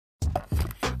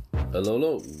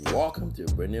Hello, welcome to a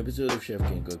brand new episode of Chef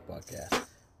Can Cook Podcast.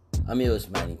 I'm your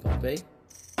host, Manny Pompey.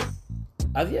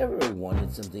 Have you ever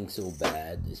wanted something so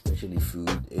bad, especially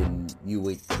food, and you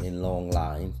wait in long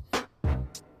lines?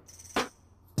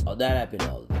 Oh, that happened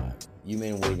all the time. You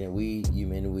men we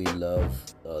love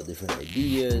different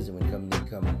ideas, and when companies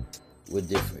come with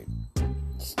different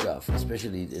stuff,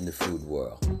 especially in the food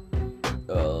world.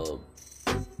 I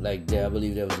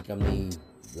believe there was a company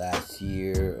last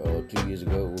year or 2 years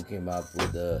ago who came up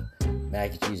with a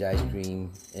mac and cheese ice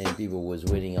cream, and people was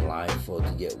waiting in line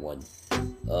to get one.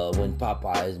 When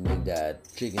Popeyes made that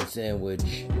chicken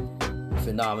sandwich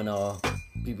phenomenal,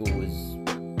 people was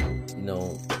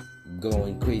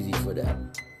going crazy for that.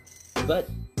 But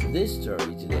this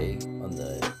story today on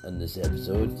this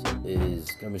episode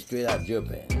is coming straight out of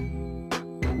Japan.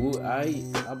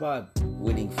 About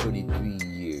waiting 43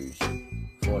 years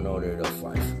for an order of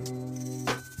fried food.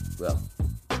 Well,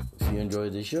 if you enjoy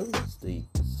the show,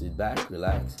 sit back,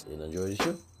 relax, and enjoy the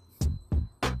show.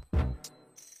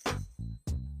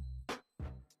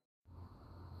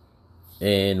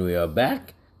 And we are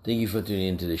back. Thank you for tuning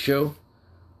into the show.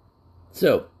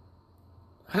 So,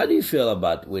 how do you feel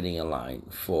about waiting in line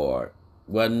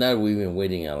not even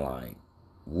waiting in line,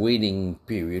 waiting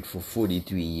period for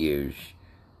 43 years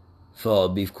for a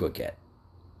beef croquette?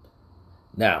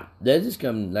 Now,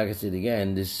 like I said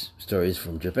again, this story is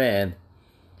from Japan.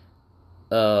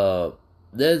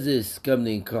 There's this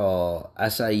company called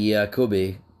Asaya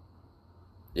Kobe.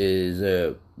 Is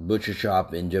a butcher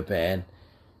shop in Japan,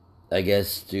 I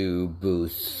guess, to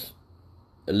boost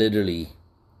literally,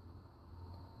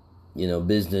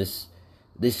 business.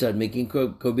 They start making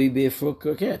Kobe beef for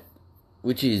croquette,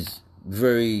 which is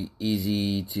very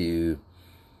easy to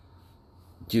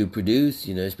produce,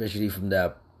 especially from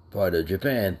that part of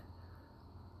Japan.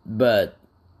 But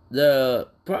the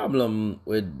problem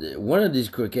with one of these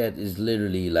croquettes is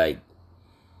literally like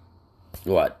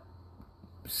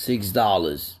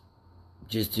 $6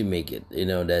 just to make it.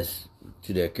 That's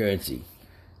to their currency.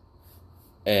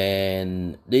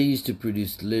 And they used to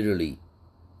produce literally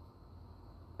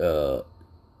I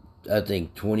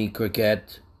think 20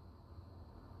 croquettes,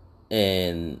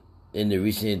 and in the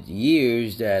recent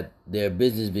years that their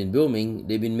business been booming,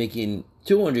 they've been making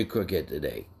 200 croquettes a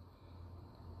day.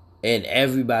 And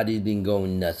everybody's been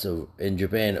going nuts in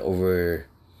Japan over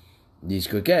these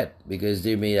croquettes because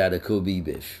they're made out of Kobe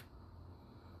beef.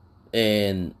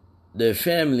 And their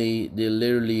family, they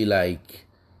literally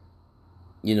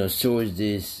source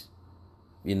this,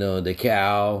 the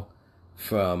cow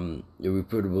from a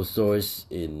reputable source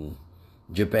in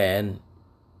Japan.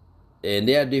 And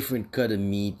they have different cut of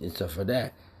meat and stuff like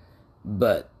that.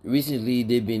 But recently,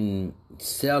 they've been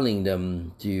selling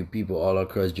them to people all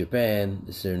across Japan,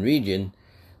 the certain region.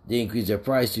 They increased their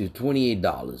price to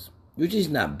 $28, which is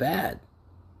not bad.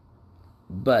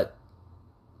 But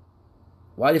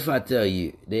what if I tell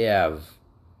you they have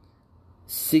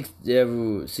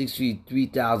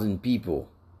 63,000 people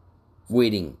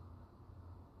waiting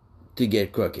to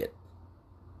get croquette?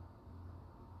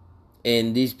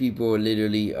 And these people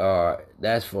literally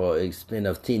that's for a span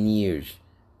of 10 years.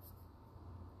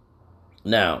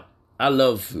 Now, I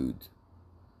love food.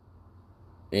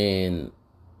 And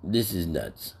this is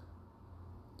nuts.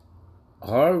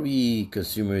 How we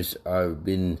consumers have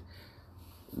been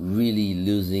really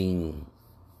losing,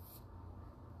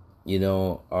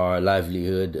 our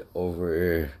livelihood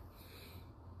over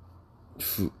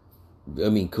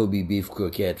Kobe beef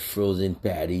croquette, frozen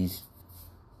patties.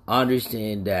 I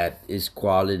understand that its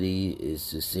quality is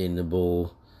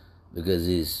sustainable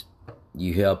because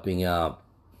you helping out,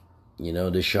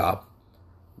 the shop.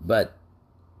 But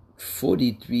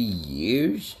 43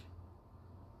 years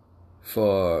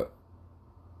for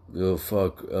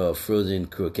frozen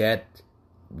croquette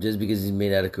just because it's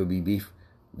made out of Kobe beef,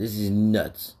 this is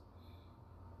nuts.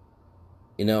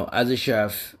 As a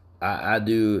chef, I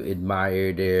do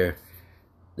admire their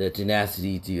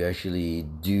tenacity to actually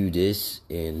do this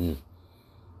and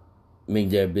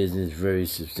make their business very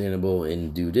sustainable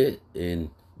and do that and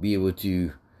be able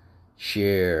to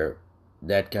share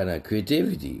that kind of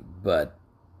creativity. But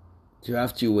to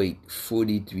have to wait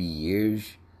 43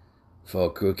 years for a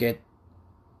croquette,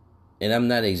 and I'm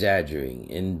not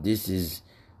exaggerating, and this is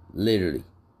literally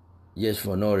just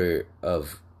for an order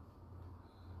of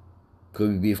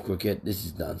Kobe beef croquette, this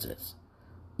is nonsense.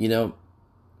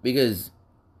 Because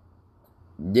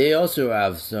they also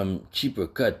have some cheaper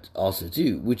cut also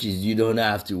too, which is you don't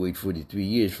have to wait 43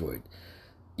 years for it.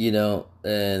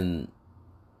 And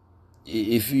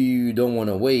if you don't want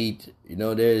to wait,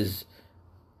 there's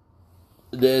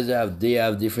they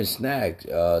have different snacks.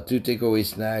 Two takeaway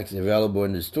snacks available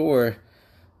in the store,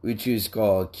 which is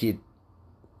called Kitan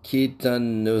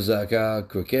Nozaka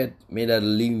croquette made out of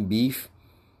lean beef,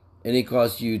 and it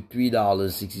costs you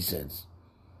 $3.60.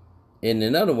 And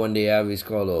another one they have is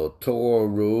called a Toro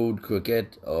Road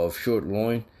croquette of short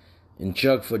loin and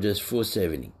chuck for just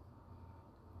 $4.70.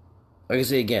 Like I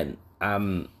say again,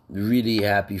 I'm really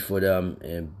happy for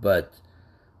them, but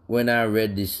when I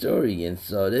read this story and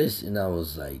saw this, and I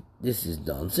was like, this is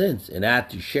nonsense, and I had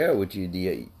to share with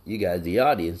you, you guys, the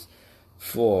audience,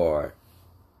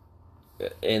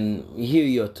 and hear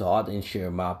your thought and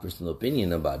share my personal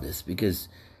opinion about this, because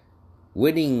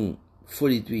waiting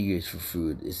 43 years for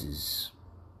food, this is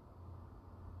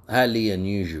highly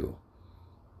unusual.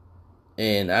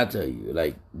 And I tell you,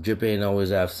 like, Japan always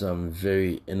have some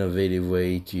very innovative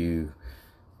way to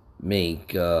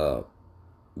make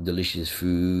delicious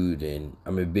food, and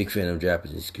I'm a big fan of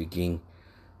Japanese cooking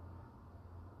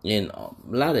and a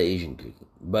lot of Asian cooking.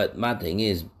 But my thing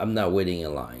is, I'm not waiting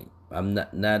in line. I'm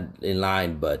not in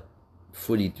line, but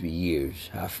 43 years,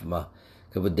 half my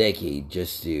couple decades,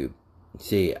 just to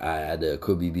say I had a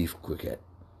Kobe beef croquette.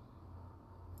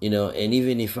 And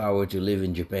even if I were to live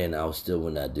in Japan, I still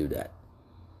would not do that.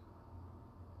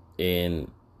 And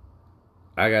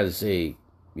I gotta say,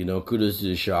 kudos to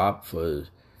the shop for,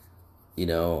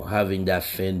 having that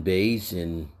fan base.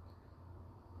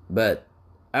 But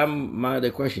my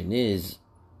other question is,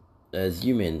 as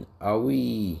human, are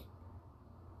we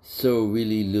so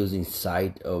really losing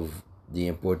sight of the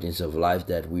importance of life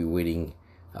that we're waiting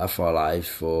half our lives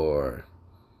for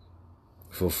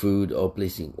food, or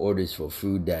placing orders for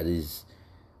food that is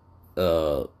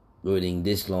waiting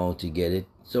this long to get it?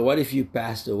 So what if you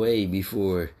passed away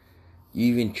before you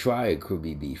even try a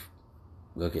Kobe beef?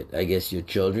 Okay, I guess your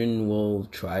children will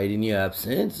try it in your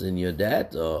absence, and your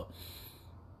dad, or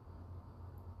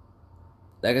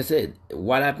like I said,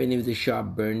 what happened if the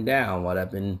shop burned down? What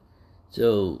happened?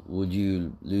 So would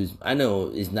you lose? I know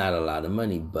it's not a lot of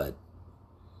money, but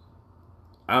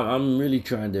I'm really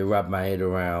trying to wrap my head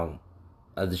around,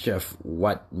 as a chef,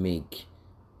 what make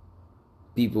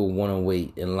people want to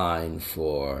wait in line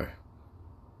for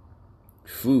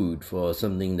food, for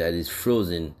something that is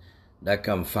frozen, that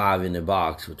come 5 in a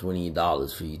box for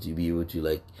 $28, for you to be able to,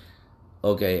 like,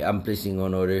 okay, I'm placing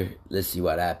an order, let's see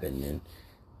what happened in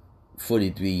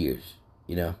 43 years.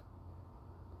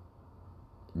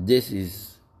 This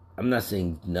is, I'm not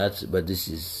saying nuts, but this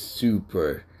is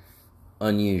super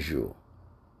unusual.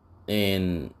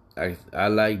 And I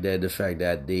like that, the fact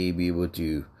that they be able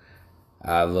to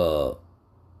have a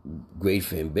great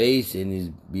fan base and is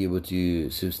be able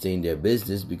to sustain their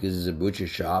business, because it's a butcher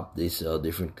shop. They sell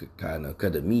different kind of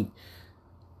cut of meat,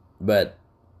 but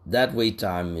that wait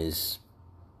time is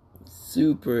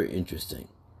super interesting,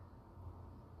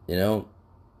 and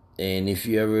if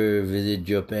you ever visit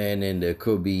Japan in the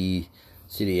Kobe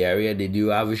city area, they do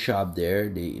have a shop there.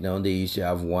 They used to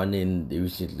have one, and they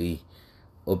recently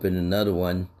opened another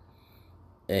one.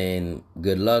 And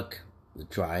good luck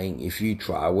trying. If you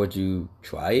were to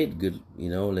try it, good,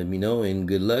 let me know, and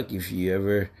good luck if you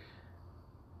ever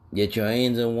get your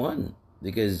hands on one,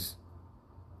 because,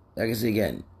 like I say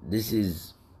again, this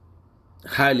is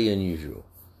highly unusual.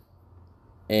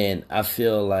 And I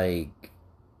feel like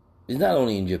it's not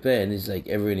only in Japan, it's like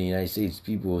everywhere in the United States,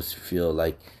 people feel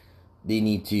like they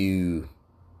need to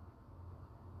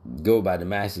go by the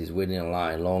masses, waiting in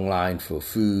line, long line for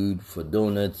food, for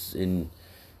donuts and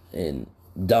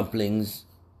dumplings.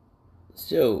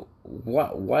 So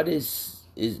what is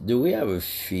do we have a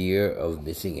fear of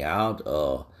missing out,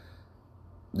 or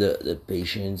the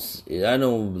patience? I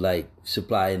know, like,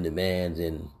 supply and demand,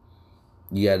 and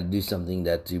you got to do something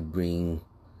that to bring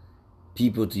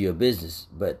people to your business.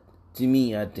 But to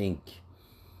me, I think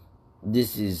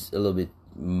this is a little bit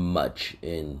much.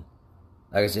 And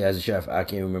like I said, as a chef, I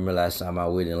can't remember last time I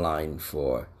waited in line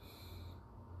for,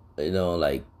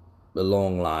 like, a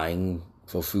long line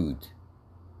for food,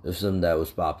 of something that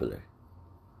was popular.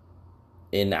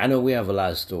 And I know we have a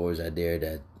lot of stores out there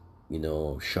that,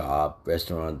 shop,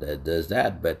 restaurant that does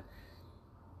that, but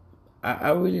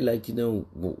I really like to know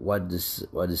what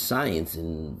the science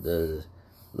and the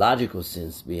logical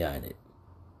sense behind it.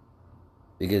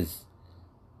 Because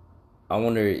I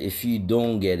wonder, if you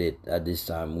don't get it at this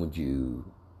time, would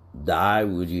you die?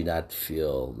 Would you not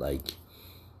feel like,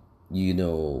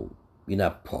 you're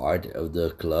not part of the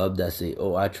club that say,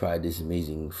 oh, I tried this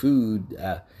amazing food,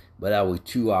 but I was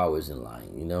 2 hours in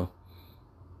line,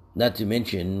 Not to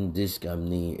mention, this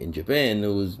company in Japan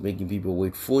was making people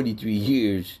wait 43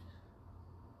 years,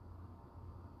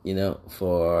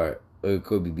 for a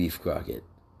Kobe beef croquette.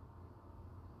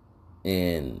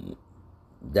 And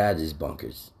that is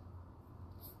bonkers.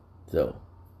 So,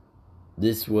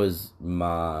 this was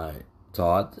my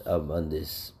thought on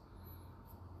this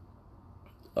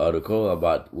article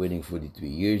about waiting 43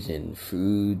 years and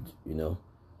food,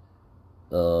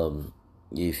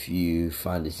 if you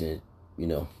find this,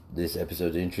 this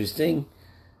episode interesting,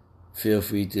 feel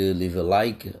free to leave a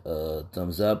like,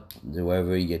 thumbs up,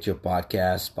 wherever you get your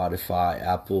podcast, Spotify,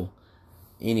 Apple,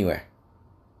 anywhere,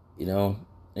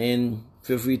 and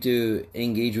feel free to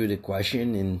engage with the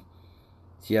question and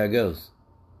see how it goes.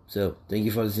 So, thank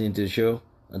you for listening to the show.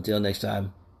 Until next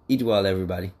time, eat well,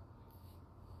 everybody.